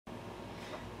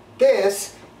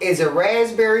This is a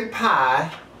Raspberry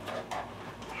Pi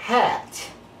hat.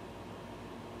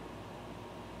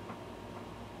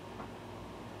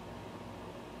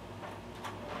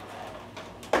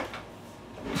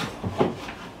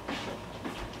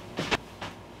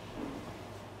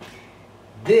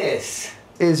 This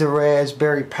is a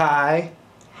Raspberry Pi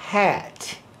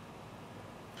hat.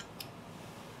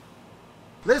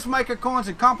 Let's make our coins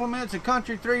and compliments of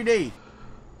Kuntry 3D.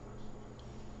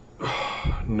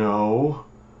 No,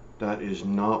 that is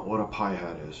not what a Pi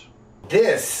Hat is.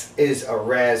 This is a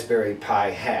Raspberry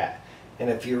Pi Hat. And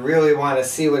if you really want to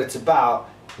see what it's about,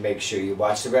 make sure you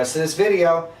watch the rest of this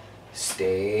video.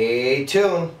 Stay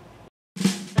tuned.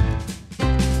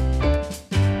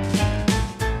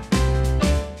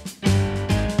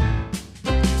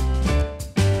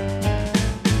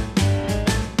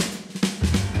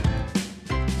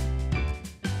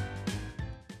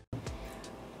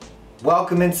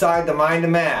 Welcome inside the mind of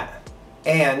Matt.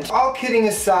 And all kidding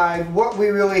aside, what we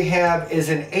really have is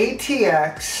an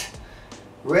ATX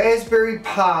Raspberry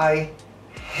Pi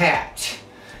hat.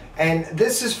 And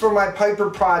this is for my Piper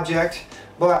project,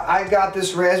 but I got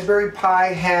this Raspberry Pi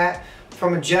hat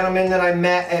from a gentleman that I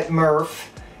met at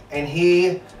Murph, and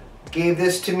he gave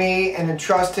this to me and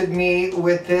entrusted me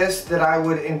with this, that I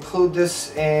would include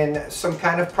this in some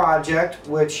kind of project,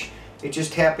 which it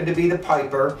just happened to be the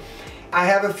Piper. I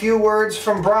have a few words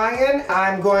from Brian.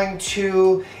 I'm going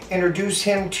to introduce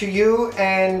him to you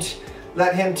and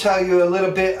let him tell you a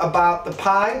little bit about the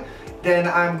Pi. Then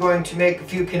I'm going to make a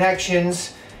few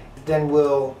connections. Then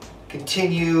we'll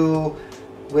continue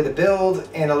with a build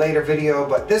in a later video.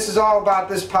 But this is all about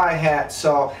this Pi hat.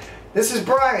 So this is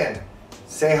Brian.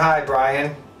 Say hi,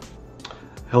 Brian.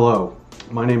 Hello,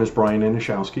 my name is Brian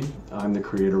Anichowski. I'm the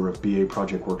creator of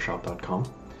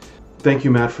baprojectworkshop.com. Thank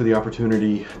you, Matt, for the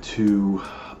opportunity to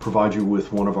provide you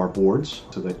with one of our boards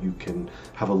so that you can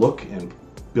have a look and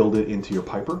build it into your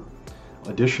Piper.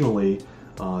 Additionally,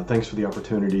 thanks for the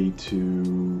opportunity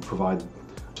to provide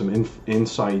some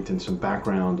insight and some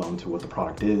background onto what the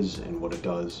product is and what it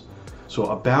does. So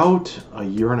about a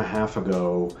year and a half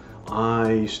ago,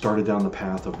 I started down the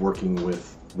path of working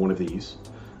with one of these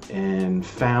and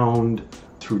found,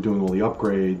 through doing all the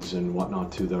upgrades and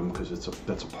whatnot to them, because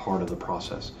that's a part of the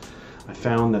process, I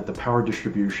found that the power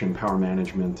distribution, power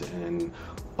management, and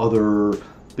other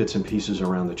bits and pieces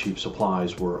around the cheap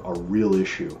supplies were a real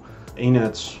issue.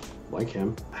 ANETs, like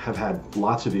him, have had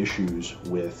lots of issues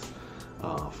with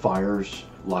fires,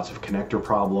 lots of connector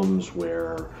problems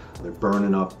where they're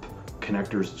burning up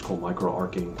connectors, it's called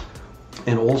micro-arcing,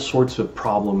 and all sorts of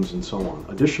problems and so on.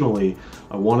 Additionally,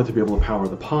 I wanted to be able to power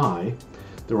the Pi.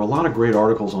 There were a lot of great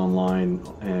articles online,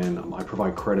 and I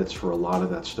provide credits for a lot of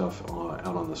that stuff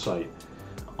out on the site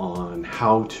on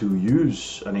how to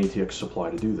use an ATX supply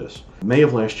to do this. In May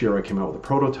of last year, I came out with a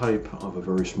prototype of a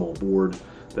very small board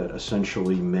that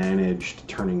essentially managed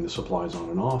turning the supplies on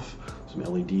and off, some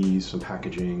LEDs, some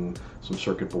packaging, some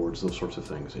circuit boards, those sorts of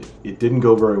things. It didn't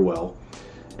go very well,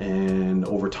 and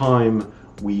over time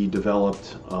we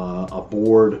developed a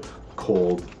board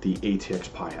called the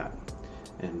ATX Pi Hat.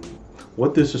 And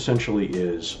what this essentially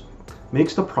is,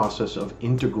 makes the process of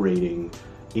integrating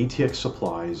ATX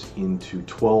supplies into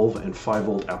 12 and 5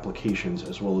 volt applications,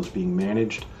 as well as being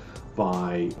managed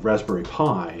by Raspberry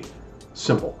Pi,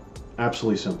 simple,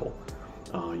 absolutely simple.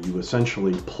 You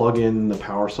essentially plug in the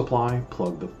power supply,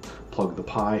 plug the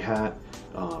Pi hat.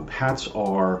 Hats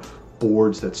are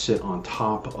boards that sit on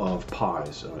top of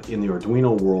Pis. In the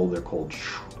Arduino world, they're called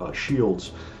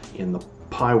shields. In the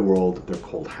Pi world, they're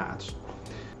called hats.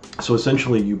 So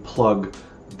essentially you plug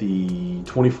the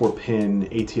 24-pin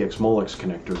ATX Molex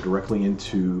connector directly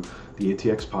into the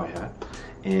ATX Pi Hat,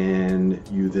 and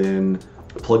you then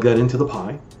plug that into the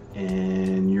Pi,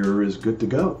 and you're as good to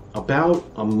go. About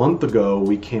a month ago,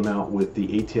 we came out with the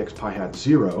ATX Pi Hat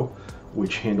 0,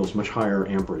 which handles much higher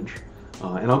amperage,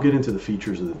 and I'll get into the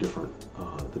features of the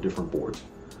different boards.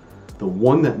 The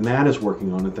one that Matt is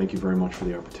working on, and thank you very much for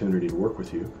the opportunity to work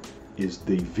with you, is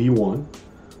the V1.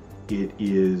 It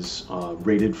is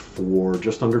rated for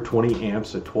just under 20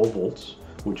 amps at 12 volts,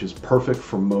 which is perfect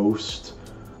for most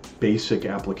basic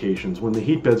applications. When the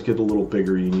heat beds get a little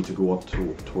bigger, you need to go up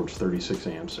towards 36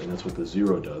 amps, and that's what the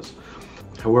 0 does.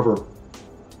 However,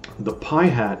 the Pi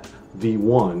Hat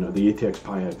V1, the ATX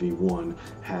Pi Hat V1,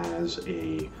 has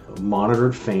a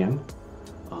monitored fan.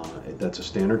 That's a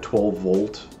standard 12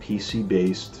 volt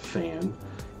PC-based fan.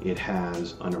 It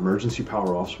has an emergency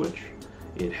power off switch.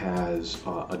 It has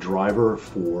a driver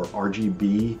for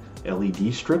RGB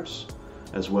LED strips,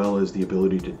 as well as the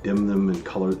ability to dim them and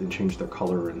color and change their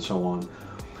color and so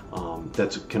on.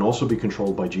 That can also be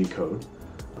controlled by G-code.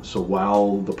 So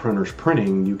while the printer's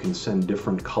printing, you can send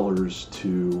different colors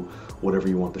to whatever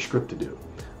you want the strip to do.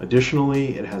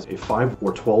 Additionally, it has a 5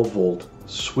 or 12 volt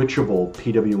switchable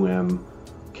PWM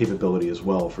capability as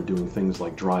well for doing things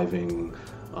like driving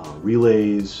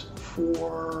relays,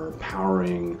 for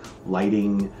powering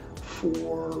lighting,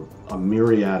 for a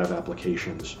myriad of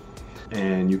applications.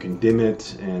 And you can dim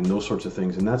it and those sorts of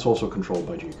things, and that's also controlled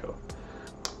by G-code.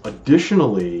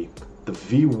 Additionally, the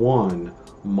V1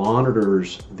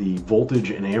 monitors the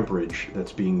voltage and amperage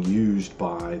that's being used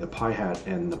by the Pi Hat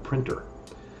and the printer.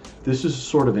 This is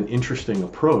sort of an interesting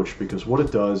approach because what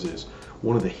it does is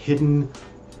one of the hidden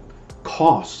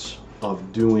costs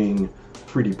of doing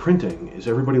 3D printing is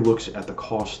everybody looks at the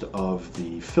cost of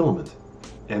the filament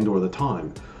and or the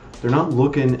time. They're not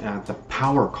looking at the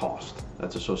power cost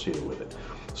that's associated with it.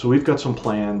 So we've got some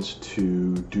plans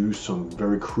to do some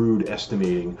very crude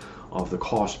estimating of the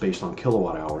cost based on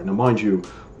kilowatt hour. Now mind you,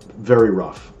 very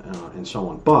rough and so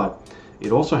on, but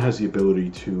it also has the ability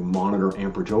to monitor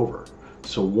amperage over.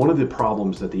 So one of the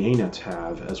problems that the ANETs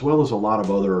have, as well as a lot of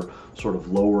other sort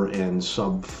of lower end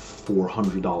sub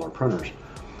 $400 printers,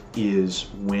 is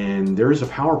when there is a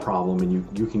power problem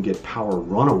and you can get power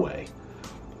runaway,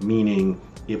 meaning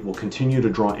it will continue to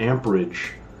draw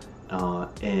amperage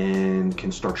and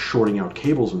can start shorting out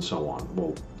cables and so on.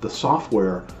 Well, the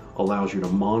software allows you to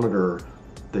monitor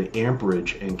the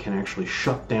amperage and can actually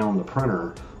shut down the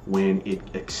printer when it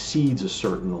exceeds a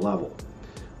certain level.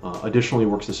 Additionally, it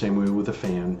works the same way with the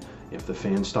fan. If the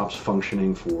fan stops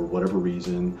functioning for whatever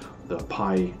reason, the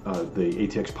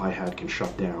ATX Pi Hat can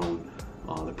shut down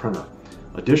the printer.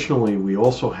 Additionally, we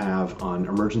also have an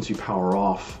emergency power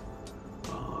off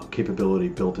capability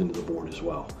built into the board as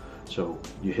well. So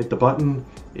you hit the button,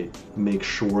 it makes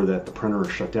sure that the printer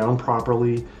is shut down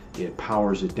properly, it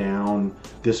powers it down,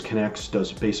 disconnects,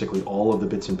 does basically all of the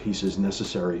bits and pieces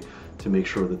necessary to make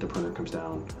sure that the printer comes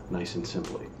down nice and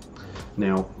simply.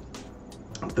 Now,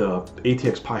 the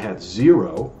ATX Pi Hat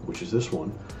 0, which is this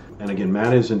one, and again,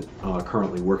 Matt isn't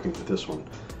currently working with this one.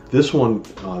 This one,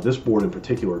 this board in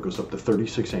particular, goes up to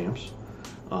 36 amps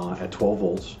at 12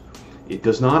 volts. It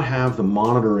does not have the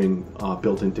monitoring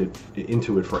built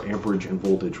into it for amperage and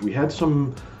voltage. We had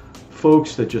some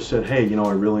folks that just said, hey, you know,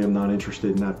 I really am not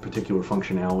interested in that particular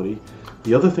functionality.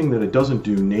 The other thing that it doesn't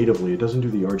do natively, it doesn't do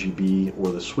the RGB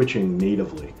or the switching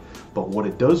natively, but what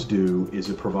it does do is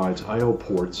it provides I/O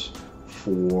ports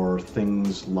for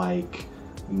things like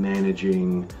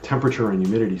managing temperature and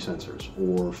humidity sensors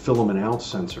or filament out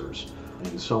sensors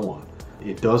and so on.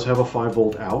 It does have a 5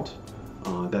 volt out.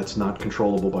 That's not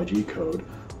controllable by G-code,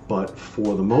 but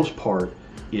for the most part,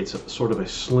 it's sort of a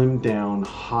slimmed down,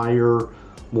 higher,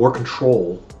 more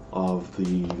control of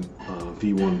the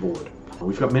V1 board.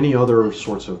 We've got many other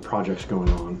sorts of projects going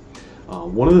on.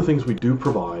 One of the things we do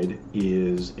provide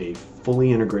is a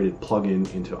fully integrated plug-in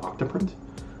into Octoprint.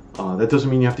 That doesn't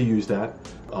mean you have to use that.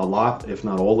 A lot, if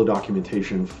not all, the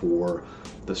documentation for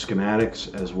the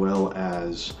schematics as well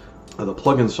as the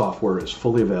plug-in software is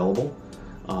fully available.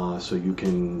 So you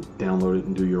can download it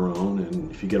and do your own,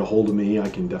 and if you get a hold of me, I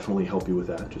can definitely help you with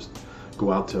that. Just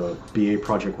go out to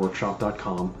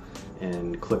baprojectworkshop.com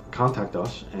and click contact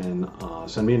us and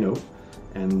send me a note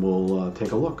and we'll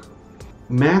take a look.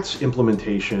 Matt's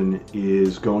implementation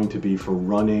is going to be for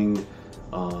running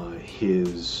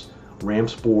his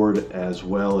ramps board as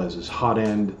well as his hot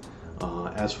end.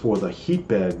 As for the heat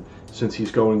bed, since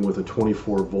he's going with a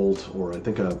 24 volt or I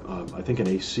think an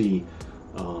AC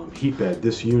heat bed,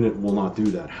 this unit will not do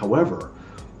that. However,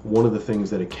 one of the things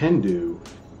that it can do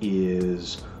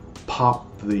is pop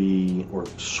or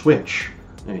switch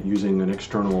using an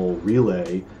external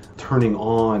relay, turning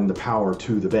on the power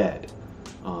to the bed.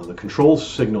 The control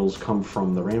signals come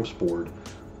from the ramps board,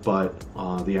 but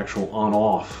the actual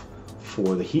on-off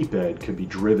for the heat bed could be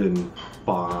driven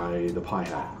by the Pi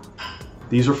Hat.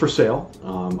 These are for sale.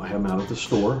 I have them out at the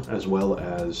store, as well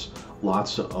as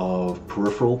lots of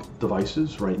peripheral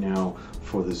devices. Right now,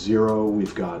 for the 0,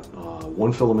 we've got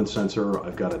one filament sensor.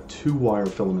 I've got a 2-wire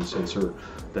filament sensor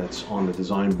that's on the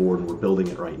design board, and we're building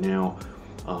it right now.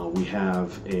 We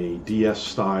have a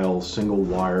DS-style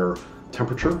single-wire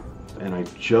temperature, and I'm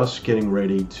just getting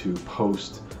ready to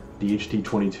post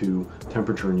DHT22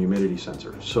 temperature and humidity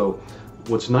sensor. So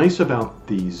what's nice about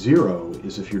the 0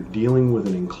 is if you're dealing with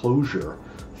an enclosure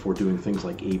for doing things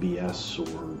like ABS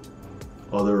or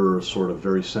other sort of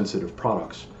very sensitive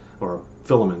products or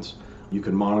filaments, you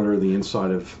can monitor the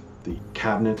inside of the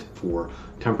cabinet for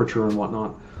temperature and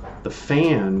whatnot. The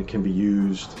fan can be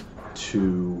used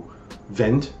to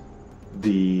vent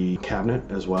the cabinet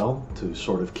as well, to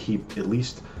sort of keep at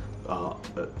least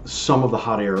some of the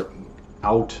hot air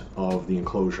out of the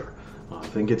enclosure.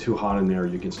 If they get too hot in there,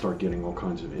 you can start getting all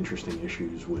kinds of interesting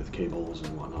issues with cables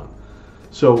and whatnot.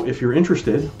 So if you're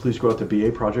interested, please go out to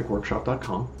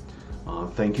baprojectworkshop.com.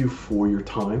 Thank you for your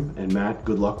time, and Matt,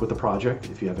 good luck with the project.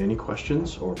 If you have any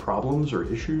questions or problems or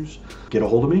issues, get a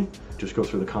hold of me. Just go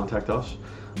through the contact us.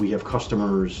 We have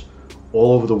customers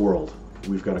all over the world.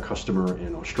 We've got a customer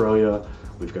in Australia,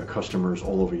 we've got customers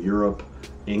all over Europe,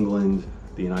 England,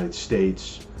 the United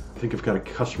States. I think I've got a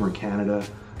customer in Canada.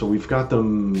 So we've got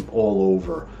them all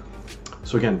over.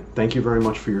 So again, thank you very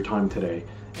much for your time today,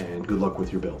 and good luck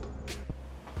with your build.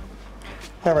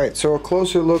 Alright, so a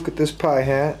closer look at this Pi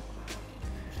Hat.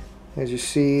 As you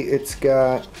see, it's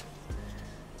got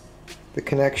the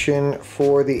connection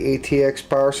for the ATX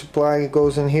power supply. It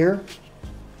goes in here.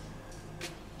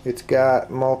 It's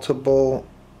got multiple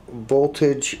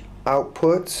voltage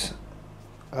outputs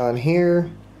on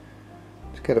here.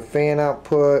 It's got a fan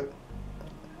output,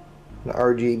 an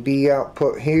RGB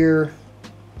output here.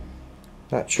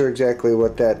 Not sure exactly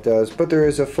what that does, but there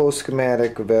is a full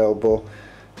schematic available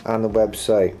on the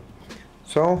website.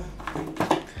 So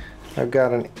I've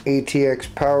got an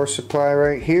ATX power supply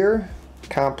right here.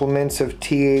 Compliments of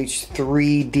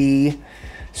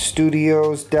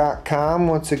th3dstudios.com.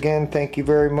 Once again, thank you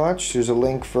very much. There's a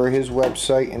link for his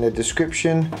website in the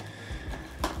description.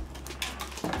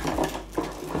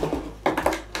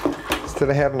 Instead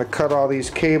of having to cut all these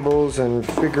cables and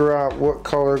figure out what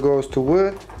color goes to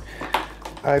what,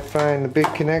 I find the big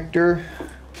connector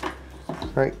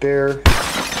right there.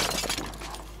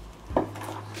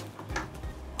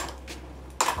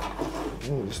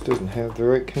 Ooh, this doesn't have the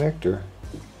right connector.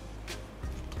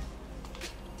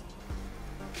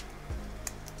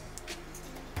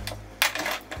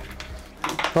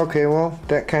 Okay, well,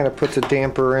 that kind of puts a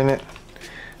damper in it,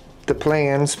 the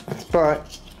plans,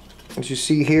 but as you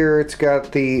see here, it's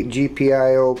got the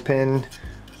GPIO pin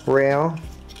rail,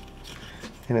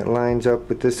 and it lines up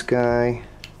with this guy,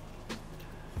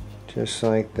 just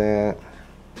like that,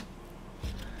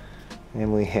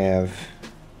 and we have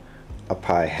a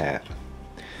Pi Hat.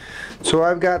 So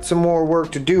I've got some more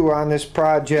work to do on this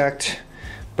project,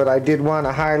 but I did want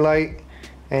to highlight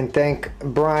and thank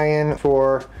Brian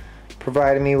for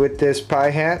providing me with this Pi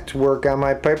Hat to work on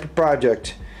my Piper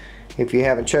project. If you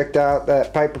haven't checked out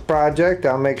that Piper project,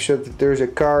 I'll make sure that there's a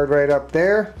card right up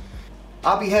there.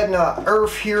 I'll be heading to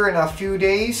Earth here in a few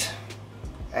days,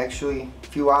 actually a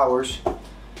few hours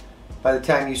by the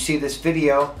time you see this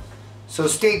video. So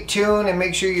stay tuned and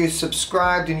make sure you're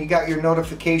subscribed and you got your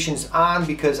notifications on,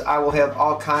 because I will have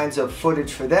all kinds of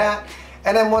footage for that.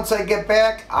 And then once I get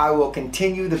back, I will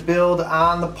continue the build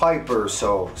on the Piper,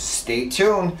 so stay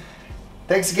tuned.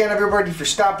 Thanks again everybody for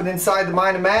stopping inside the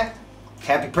Mind of Matt.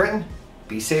 Happy printing,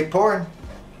 be safe pouring.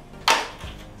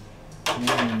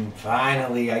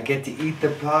 Finally I get to eat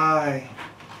the pie.